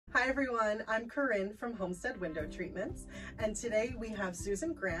Hi everyone, I'm Corinne from Homestead Window Treatments, and today we have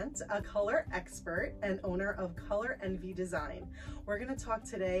Susan Grant, a color expert and owner of Color Envy Design. We're going to talk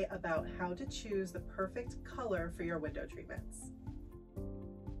today about how to choose the perfect color for your window treatments.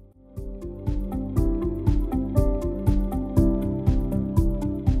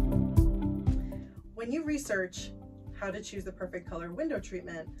 When you research how to choose the perfect color window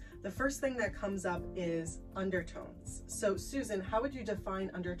treatment, the first thing that comes up is undertones. So Susan, how would you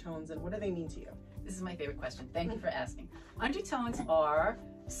define undertones and what do they mean to you? This is my favorite question. Thank you for asking. Undertones are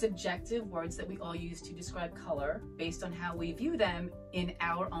subjective words that we all use to describe color based on how we view them in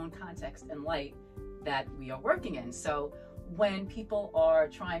our own context and light that we are working in. So when people are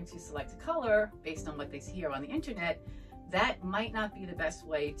trying to select a color based on what they hear on the internet, that might not be the best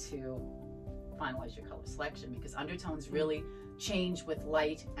way to finalize your color selection, because undertones really change with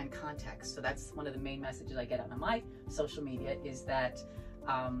light and context. So that's one of the main messages I get out on my social media, is that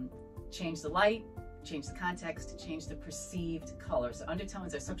change the light, change the context, change the perceived color. So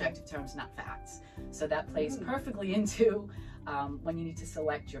undertones are subjective terms, not facts. So that plays perfectly into when you need to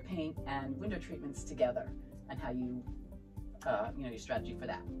select your paint and window treatments together, and how you, your strategy for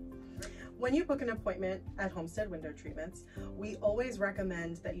that. When you book an appointment at Homestead Window Treatments, we always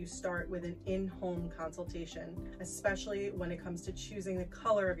recommend that you start with an in-home consultation, especially when it comes to choosing the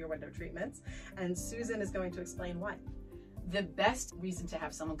color of your window treatments. And Susan is going to explain why. The best reason to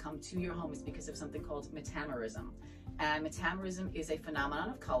have someone come to your home is because of something called metamerism. And metamerism is a phenomenon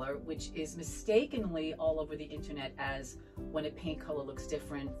of color which is mistakenly all over the internet as when a paint color looks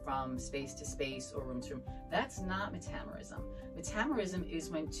different from space to space or room to room. That's not metamerism. Metamerism is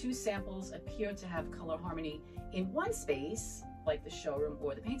when two samples appear to have color harmony in one space, like the showroom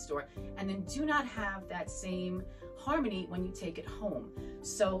or the paint store, and then do not have that same harmony when you take it home.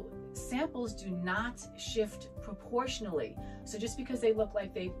 So samples do not shift proportionally. So just because they look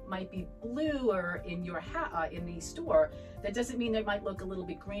like they might be bluer in your in the store, that doesn't mean they might look a little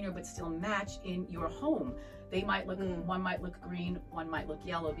bit greener but still match in your home. They might look, one might look green, one might look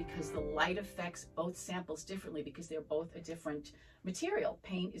yellow, because the light affects both samples differently because they're both a different material.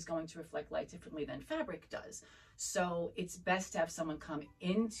 Paint is going to reflect light differently than fabric does. So it's best to have someone come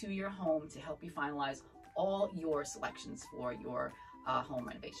into your home to help you finalize all your selections for your home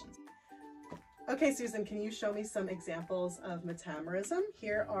renovations. Okay, Susan, can you show me some examples of metamerism?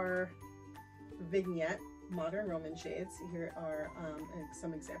 Here are vignette modern Roman shades. Here are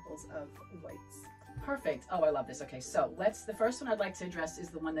some examples of whites. Perfect. Oh, I love this. Okay, so the first one I'd like to address is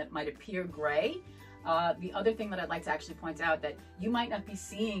the one that might appear gray. The other thing that I'd like to actually point out, that you might not be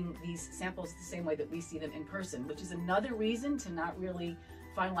seeing these samples the same way that we see them in person, which is another reason to not really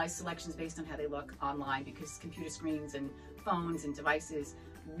finalize selections based on how they look online, because computer screens and phones and devices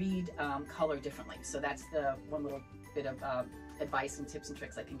read color differently. So that's the one little bit of advice and tips and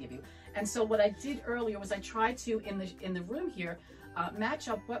tricks I can give you. And so what I did earlier was I tried to, in the room here, match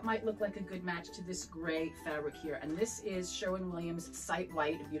up what might look like a good match to this gray fabric here. And this is Sherwin-Williams Site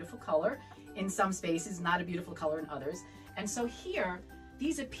White, a beautiful color in some spaces, not a beautiful color in others. And so here,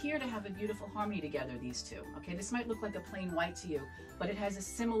 these appear to have a beautiful harmony together, these two. Okay, this might look like a plain white to you, but it has a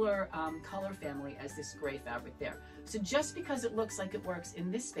similar color family as this gray fabric there. So just because it looks like it works in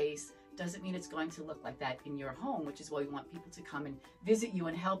this space doesn't mean it's going to look like that in your home, which is why we want people to come and visit you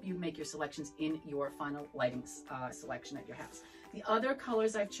and help you make your selections in your final lighting selection at your house. The other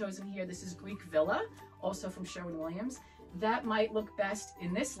colors I've chosen here, this is Greek Villa, also from Sherwin-Williams. That might look best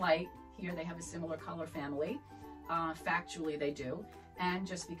in this light. Here they have a similar color family. Factually they do. And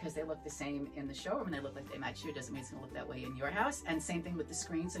just because they look the same in the showroom and they look like they match here doesn't mean it's going to look that way in your house. And same thing with the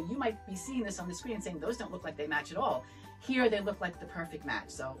screen. So you might be seeing this on the screen and saying those don't look like they match at all. Here they look like the perfect match.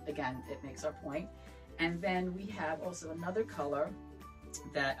 So again, it makes our point. And then we have also another color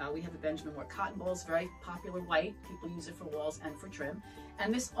that we have a Benjamin Moore cotton balls, very popular white. People use it for walls and for trim.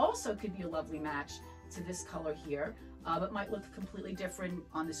 And this also could be a lovely match to this color here, but might look completely different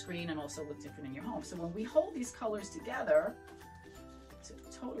on the screen and also look different in your home. So when we hold these colors together to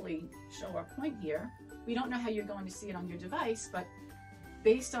totally show our point here, we don't know how you're going to see it on your device, but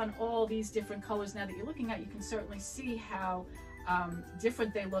based on all these different colors now that you're looking at, you can certainly see how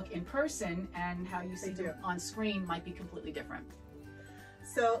different they look in person, and how you see them on screen might be completely different.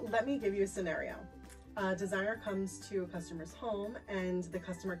 So let me give you a scenario. A designer comes to a customer's home and the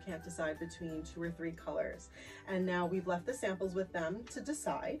customer can't decide between 2 or 3 colors. And now we've left the samples with them to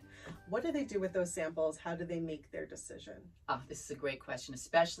decide. What do they do with those samples? How do they make their decision? This is a great question,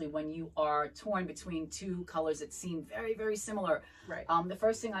 especially when you are torn between 2 colors that seem very, very similar. Right. The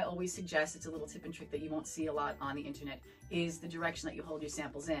first thing I always suggest, it's a little tip and trick that you won't see a lot on the internet, is the direction that you hold your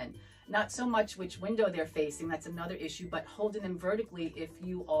samples in. Not so much which window they're facing, that's another issue, but holding them vertically if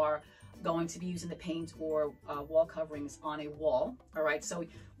you are going to be using the paint or wall coverings on a wall. All right, so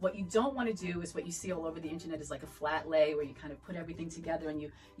what you don't want to do is what you see all over the internet is like a flat lay where you kind of put everything together and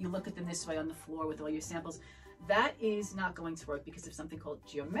you look at them this way on the floor with all your samples. That is not going to work because of something called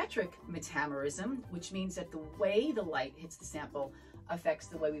geometric metamerism, which means that the way the light hits the sample affects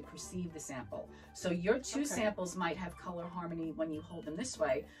the way we perceive the sample. So your two samples might have color harmony when you hold them this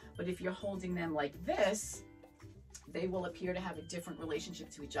way, but if you're holding them like this, they will appear to have a different relationship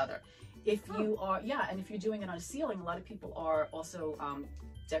to each other. If you are, and if you're doing it on a ceiling, a lot of people are also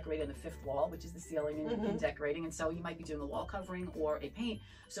decorating the fifth wall, which is the ceiling and decorating, and so you might be doing a wall covering or a paint.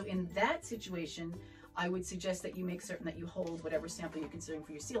 So in that situation, I would suggest that you make certain that you hold whatever sample you're considering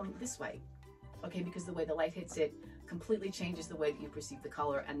for your ceiling this way, okay? Because the way the light hits it completely changes the way that you perceive the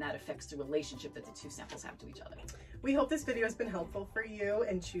color, and that affects the relationship that the two samples have to each other. We hope this video has been helpful for you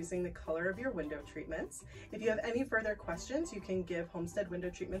in choosing the color of your window treatments. If you have any further questions, you can give Homestead Window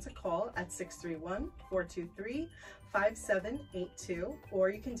Treatments a call at 631-423-5782, or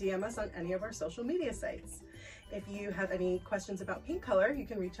you can DM us on any of our social media sites. If you have any questions about paint color, you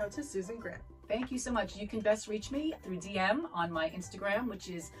can reach out to Susan Grant. Thank you so much. You can best reach me through DM on my Instagram, which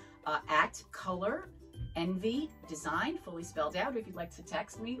is at Color Envy Design, fully spelled out. If you'd like to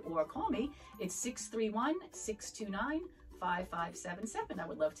text me or call me, it's 631-629-5577. I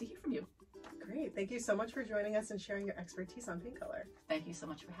would love to hear from you. Great. Thank you so much for joining us and sharing your expertise on paint color. Thank you so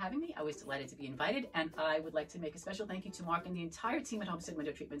much for having me. I was delighted to be invited, and I would like to make a special thank you to Mark and the entire team at Homestead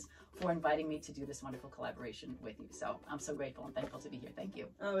Window Treatments for inviting me to do this wonderful collaboration with you. So I'm so grateful and thankful to be here. Thank you.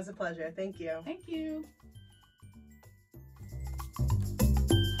 Oh, it was a pleasure. Thank you. Thank you.